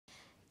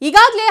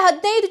ಈಗಾಗಲೇ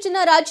 15 ಜನ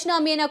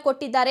ರಾಜೀನಾಮೆಯನ್ನು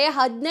ಕೊಟ್ಟಿದ್ದಾರೆ.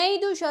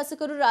 15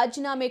 ಶಾಸಕರು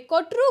ರಾಜೀನಾಮೆ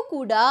ಕೊಟ್ಟರೂ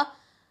ಕೂಡ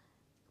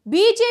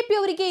ಬಿಜೆಪಿ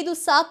ಅವರಿಗೆ ಇದು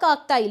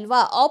ಸಾಕಾಗ್ತಾ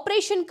ಇಲ್ವಾ?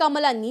 ಆಪರೇಷನ್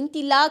ಕಮಲ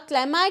ನಿಂತಿಲ್ಲ,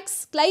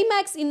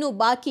 ಕ್ಲೈಮ್ಯಾಕ್ಸ್ ಇನ್ನು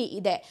ಬಾಕಿ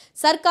ಇದೆ.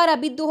 ಸರ್ಕಾರ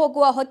ಬಿದ್ದು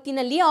ಹೋಗುವ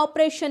ಹೊತ್ತಿನಲ್ಲಿ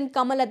ಆಪರೇಷನ್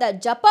ಕಮಲದ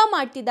ಜಪ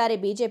ಮಾಡ್ತಿದ್ದಾರೆ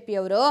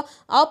ಬಿಜೆಪಿಯವರು.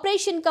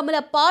 ಆಪರೇಷನ್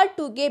ಕಮಲ ಪಾರ್ಟ್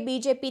 2ಗೆ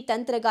ಬಿಜೆಪಿ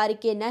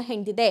ತಂತ್ರಗಾರಿಕೆಯನ್ನ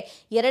ಹೆಣೆದಿದೆ.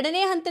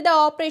 ಎರಡನೇ ಹಂತದ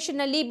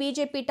ಆಪರೇಷನ್ ನಲ್ಲಿ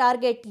ಬಿಜೆಪಿ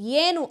ಟಾರ್ಗೆಟ್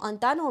ಏನು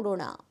ಅಂತ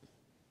ನೋಡೋಣ.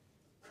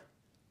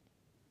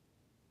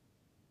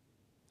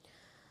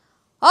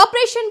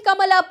 ಆಪರೇಷನ್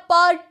ಕಮಲ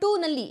ಪಾರ್ಟ್ 2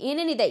 ನಲ್ಲಿ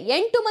ಏನೇನಿದೆ?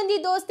 8 ಮಂದಿ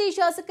ದೋಸ್ತಿ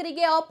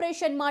ಶಾಸಕರಿಗೆ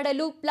ಆಪರೇಷನ್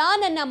ಮಾಡಲು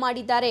ಪ್ಲಾನ್ ಅನ್ನ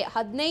ಮಾಡಿದ್ದಾರೆ.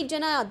 15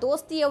 ಜನ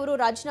ದೋಸ್ತಿಯವರು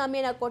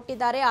ರಾಜೀನಾಮೆಯನ್ನ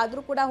ಕೊಟ್ಟಿದ್ದಾರೆ,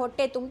 ಆದ್ರೂ ಕೂಡ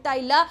ಹೊಟ್ಟೆ ತುಂಬುತ್ತಾ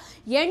ಇಲ್ಲ.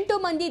 8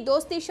 ಮಂದಿ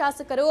ದೋಸ್ತಿ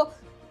ಶಾಸಕರು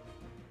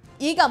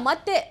ಈಗ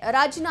ಮತ್ತೆ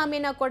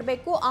ರಾಜೀನಾಮೆಯನ್ನ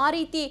ಕೊಡಬೇಕು, ಆ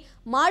ರೀತಿ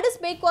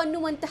ಮಾಡಿಸಬೇಕು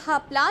ಅನ್ನುವಂತಹ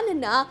ಪ್ಲಾನ್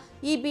ಅನ್ನ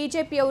ಈ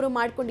ಬಿಜೆಪಿಯವರು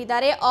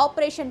ಮಾಡಿಕೊಂಡಿದ್ದಾರೆ.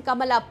 ಆಪರೇಷನ್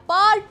ಕಮಲ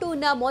ಪಾರ್ಟ್ 2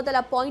 ನ ಮೊದಲ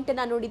ಪಾಯಿಂಟ್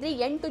ಅನ್ನ ನೋಡಿದ್ರೆ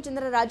 8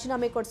 ಜನರ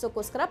ರಾಜೀನಾಮೆ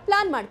ಕೊಡಿಸೋಕೋಸ್ಕರ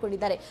ಪ್ಲಾನ್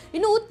ಮಾಡಿಕೊಂಡಿದ್ದಾರೆ.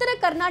 ಇನ್ನು ಉತ್ತರ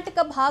ಕರ್ನಾಟಕ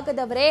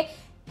ಭಾಗದವರೇ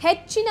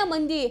ಹೆಚ್ಚಿನ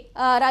ಮಂದಿ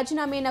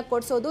ರಾಜೀನಾಮೆಯನ್ನ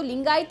ಕೊಡಿಸೋದು.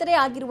 ಲಿಂಗಾಯತರೇ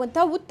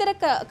ಆಗಿರುವಂತಹ ಉತ್ತರ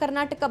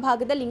ಕರ್ನಾಟಕ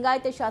ಭಾಗದ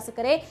ಲಿಂಗಾಯತ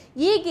ಶಾಸಕರೇ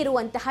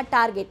ಈಗಿರುವಂತಹ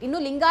ಟಾರ್ಗೆಟ್.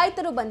 ಇನ್ನು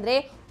ಲಿಂಗಾಯತರು ಬಂದ್ರೆ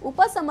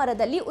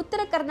ಉಪಸಮರದಲ್ಲಿ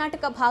ಉತ್ತರ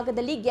ಕರ್ನಾಟಕ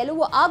ಭಾಗದಲ್ಲಿ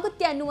ಗೆಲುವು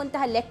ಆಗುತ್ತೆ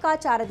ಅನ್ನುವಂತಹ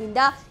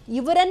ಲೆಕ್ಕಾಚಾರದಿಂದ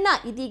ಇವರನ್ನ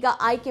ಇದೀಗ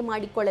ಆಯ್ಕೆ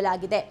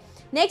ಮಾಡಿಕೊಳ್ಳಲಾಗಿದೆ.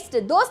 ನೆಕ್ಸ್ಟ್,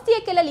 ದೋಸ್ತಿಯ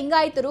ಕೆಲ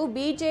ಲಿಂಗಾಯತರು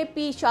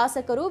ಬಿಜೆಪಿ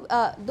ಶಾಸಕರು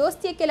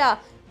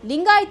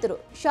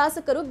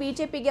ಶಾಸಕರು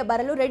ಬಿಜೆಪಿಗೆ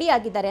ಬರಲು ರೆಡಿ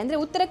ಆಗಿದ್ದಾರೆ. ಅಂದ್ರೆ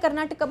ಉತ್ತರ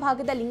ಕರ್ನಾಟಕ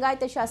ಭಾಗದ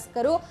ಲಿಂಗಾಯತ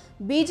ಶಾಸಕರು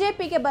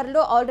ಬಿಜೆಪಿಗೆ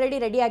ಬರಲು ಆಲ್ರೆಡಿ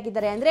ರೆಡಿ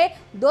ಆಗಿದ್ದಾರೆ. ಅಂದ್ರೆ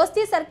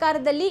ದೋಸ್ತಿ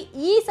ಸರ್ಕಾರದಲ್ಲಿ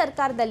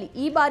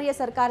ಈ ಬಾರಿಯ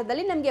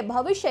ಸರ್ಕಾರದಲ್ಲಿ ನಮಗೆ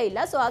ಭವಿಷ್ಯ ಇಲ್ಲ,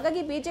 ಸೊ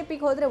ಹಾಗಾಗಿ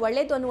ಬಿಜೆಪಿಗೆ ಹೋದ್ರೆ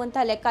ಒಳ್ಳೇದು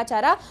ಅನ್ನುವಂತಹ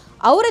ಲೆಕ್ಕಾಚಾರ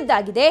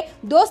ಅವರದ್ದಾಗಿದೆ.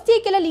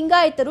 ದೋಸ್ತಿ ಕೆಲ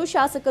ಲಿಂಗಾಯತರು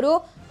ಶಾಸಕರು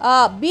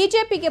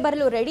ಬಿಜೆಪಿಗೆ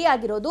ಬರಲು ರೆಡಿ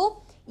ಆಗಿರೋದು.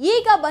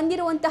 ಈಗ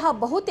ಬಂದಿರುವಂತಹ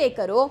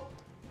ಬಹುತೇಕರು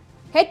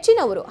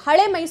ಹೆಚ್ಚಿನವರು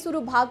ಹಳೆ ಮೈಸೂರು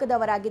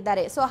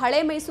ಭಾಗದವರಾಗಿದ್ದಾರೆ. ಸೊ ಹಳೆ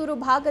ಮೈಸೂರು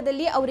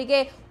ಭಾಗದಲ್ಲಿ ಅವರಿಗೆ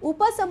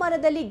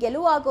ಉಪಸಮರದಲ್ಲಿ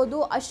ಗೆಲುವಾಗೋದು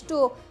ಅಷ್ಟು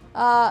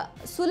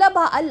ಸುಲಭ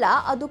ಅಲ್ಲ,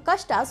 ಅದು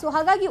ಕಷ್ಟ. ಸೊ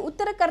ಹಾಗಾಗಿ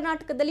ಉತ್ತರ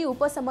ಕರ್ನಾಟಕದಲ್ಲಿ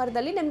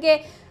ಉಪಸಮರದಲ್ಲಿ ನಮಗೆ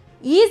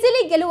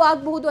ಈಸಿಲಿ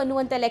ಗೆಲುವಾಗಬಹುದು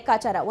ಅನ್ನುವಂಥ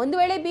ಲೆಕ್ಕಾಚಾರ. ಒಂದು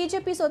ವೇಳೆ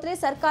ಬಿಜೆಪಿ ಸೋತ್ರೆ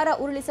ಸರ್ಕಾರ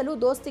ಉರುಳಿಸಲು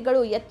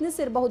ದೋಸ್ತಿಗಳು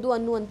ಯತ್ನಿಸಿರಬಹುದು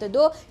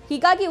ಅನ್ನುವಂಥದ್ದು.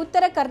 ಹೀಗಾಗಿ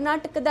ಉತ್ತರ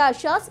ಕರ್ನಾಟಕದ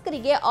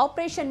ಶಾಸಕರಿಗೆ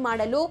ಆಪರೇಷನ್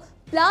ಮಾಡಲು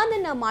ಪ್ಲಾನ್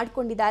ಅನ್ನ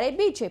ಮಾಡಿಕೊಂಡಿದ್ದಾರೆ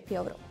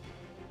ಬಿಜೆಪಿಯವರು.